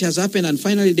 finally it has happened, and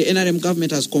finally the NRM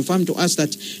government has confirmed to us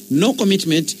that no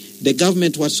commitment the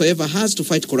government whatsoever has to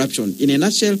fight corruption. In a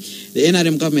nutshell, the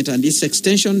NRM government and its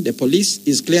extension, the police,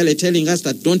 is clearly telling us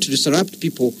that don't disrupt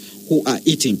people who are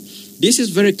eating. This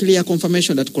is very clear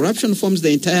confirmation that corruption forms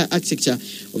the entire architecture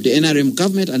of the NRM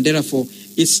government, and therefore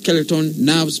its skeleton,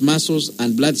 nerves, muscles,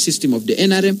 and blood system of the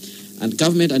NRM and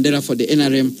government, and therefore the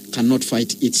NRM cannot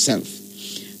fight itself.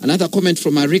 Another comment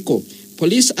from Mariko.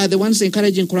 Police are the ones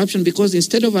encouraging corruption because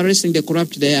instead of arresting the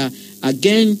corrupt, they are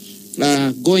again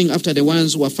going after the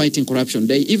ones who are fighting corruption.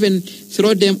 They even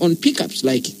throw them on pickups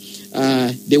like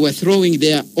they were throwing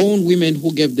their own women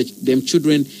who gave them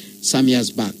children some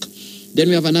years back. Then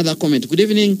we have another comment. Good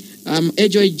evening.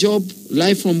 Ejoy Job,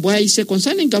 live from Bwaise.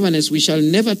 Concerning governance, we shall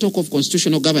never talk of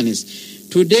constitutional governance.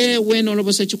 Today, when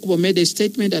Honorable Sechikubo made a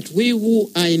statement that we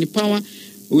who are in power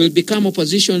will become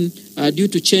opposition due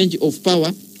to change of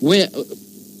power, where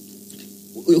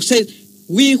says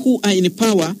we who are in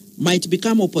power might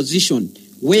become opposition,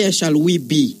 where shall we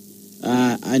be?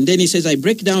 And then he says, I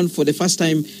break down for the first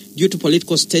time due to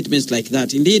political statements like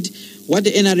that. Indeed, what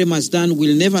the NRM has done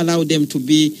will never allow them to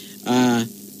be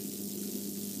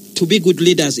good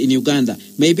leaders in Uganda.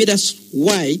 Maybe that's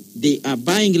why they are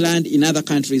buying land in other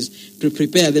countries to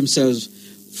prepare themselves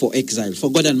for exile.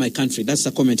 For God and my country. That's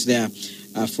a comment there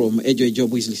from Ejoy Job,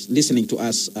 who is listening to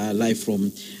us live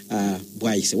from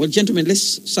Bwaise. Well, gentlemen,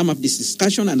 let's sum up this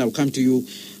discussion, and I'll come to you,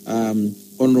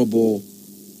 Honorable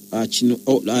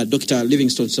Dr.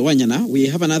 Livingstone Sawanyana. We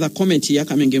have another comment here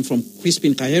coming in from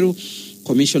Crispin Kaheru,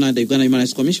 Commissioner of the Uganda Human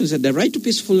Rights Commission, said the right to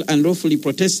peaceful and lawfully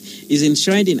protest is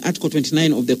enshrined in Article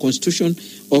 29 of the Constitution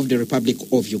of the Republic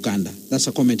of Uganda. That's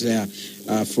a comment there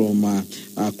from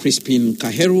Crispin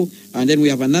Kaheru. And then we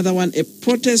have another one. A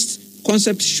protest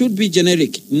concept should be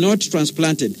generic, not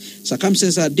transplanted.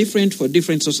 Circumstances are different for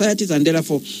different societies, and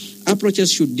therefore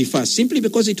approaches should differ. Simply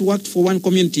because it worked for one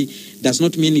community does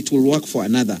not mean it will work for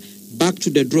another. Back to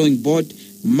the drawing board,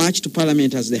 march to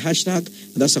Parliament as the hashtag.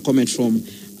 That's a comment from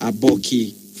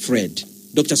Aboki Fred.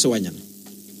 Dr. Sawanyana.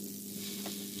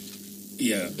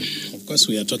 Yeah, of course,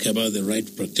 we are talking about the right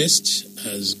protest.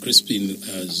 As Crispin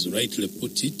has rightly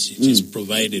put it, it is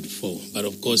provided for. But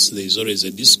of course, there is always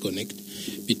a disconnect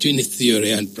between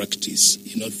theory and practice.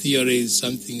 Theory is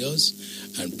something else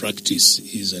and practice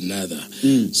is another.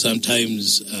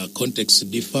 Sometimes contexts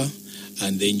differ,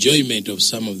 and the enjoyment of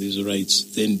some of these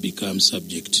rights then becomes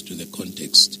subject to the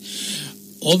context.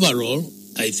 Overall,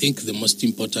 I think the most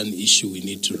important issue we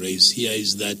need to raise here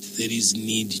is that there is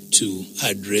need to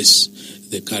address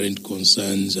the current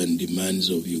concerns and demands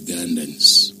of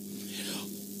Ugandans.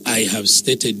 I have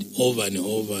stated over and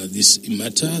over this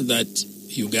matter that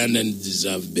Ugandans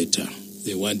deserve better.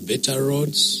 They want better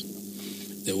roads.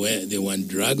 They want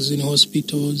drugs in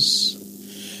hospitals.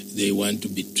 They want to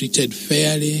be treated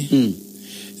fairly.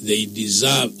 They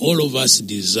deserve, all of us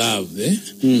deserve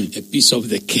a piece of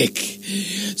the cake.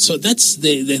 So that's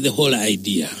the whole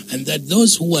idea. And that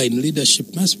those who are in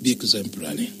leadership must be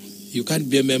exemplary. You can't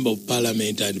be a member of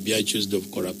parliament and be accused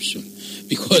of corruption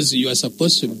because you are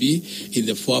supposed to be in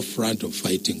the forefront of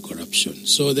fighting corruption.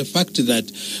 So the fact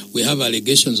that we have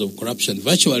allegations of corruption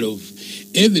virtually of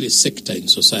every sector in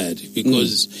society,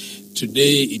 because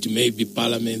today it may be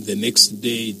parliament, the next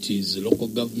day it is local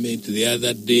government, the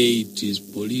other day it is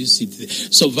police.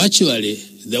 So virtually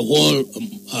the whole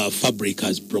fabric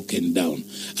has broken down,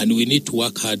 and we need to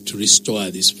work hard to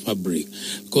restore this fabric,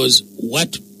 because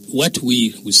what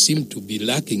we seem to be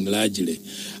lacking largely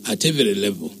at every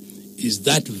level is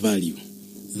that value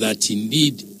that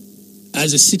indeed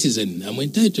as a citizen I'm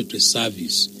entitled to a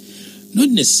service, not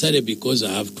necessarily because I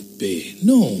have to pay.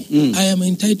 No, I am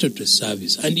entitled to a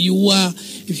service. And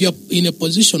if you're in a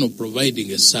position of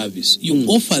providing a service, you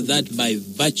offer that by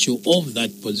virtue of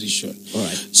that position. All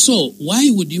right. So why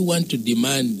would you want to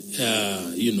demand,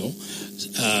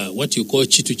 what you call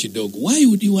chitu chidogo? Why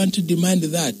would you want to demand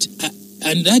that?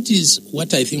 And that is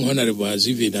what I think Honorable has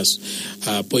even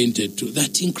pointed to,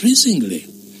 that increasingly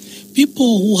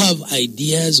people who have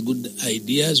good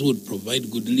ideas, would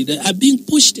provide good leaders, are being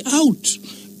pushed out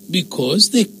because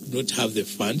they don't have the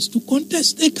funds to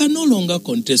contest. They can no longer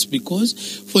contest, because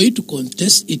for you to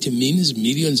contest, it means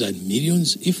millions and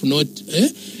millions, if not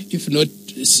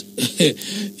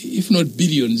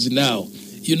billions now.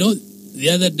 The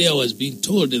other day I was being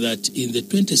told that in the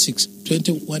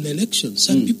 2021 election,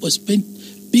 some people spent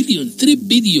billions, 3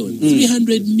 billion,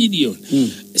 300 million.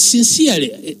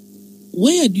 Sincerely,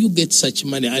 where do you get such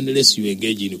money unless you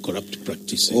engage in corrupt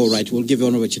practices? All right, we'll give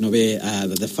Honorable Chinobe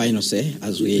the final say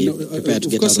as we prepare to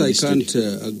get out of the studio. Of course,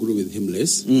 I can't agree with him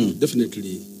less.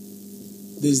 Definitely,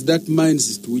 there's that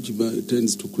mindset which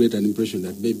tends to create an impression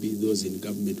that maybe those in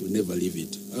government will never leave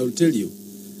it. I will tell you,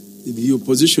 the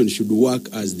opposition should work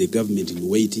as the government in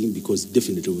waiting, because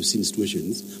definitely we've seen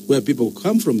situations where people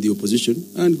come from the opposition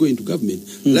and go into government.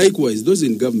 Likewise, those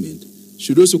in government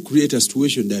should also create a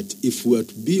situation that if we are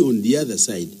to be on the other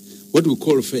side, what we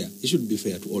call fair, it should be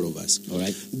fair to all of us. All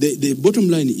right. The bottom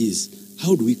line is,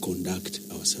 how do we conduct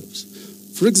ourselves?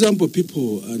 For example,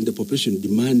 people and the population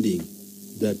demanding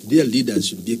that their leaders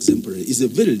should be exemplary is a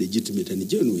very legitimate and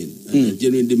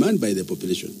genuine demand by the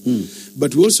population.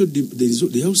 But there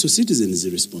are also citizens'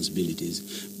 responsibilities.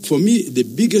 For me, the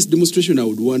biggest demonstration I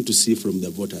would want to see from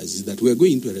the voters is that we are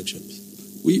going into elections.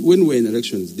 When we're in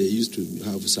elections, they used to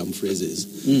have some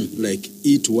phrases like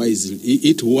eat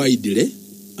widely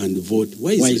and vote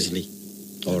wisely.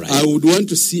 All right. I would want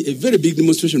to see a very big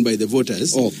demonstration by the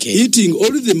voters, eating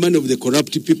all the money of the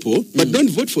corrupt people, but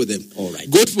don't vote for them. All right.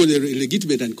 Vote for the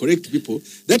legitimate and correct people.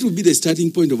 That would be the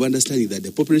starting point of understanding that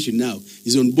the population now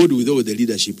is on board with all the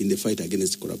leadership in the fight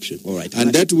against corruption. All right.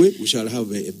 And that way, we shall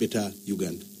have a better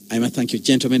Uganda. I must thank you,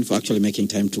 gentlemen, for actually making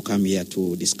time to come here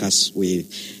to discuss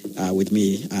with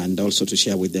me and also to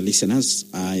share with the listeners.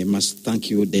 I must thank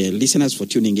you, the listeners, for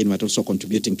tuning in, but also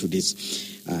contributing to this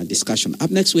discussion.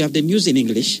 Up next, we have the news in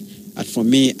English. From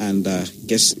me and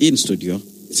guests in studio,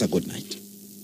 it's a good night.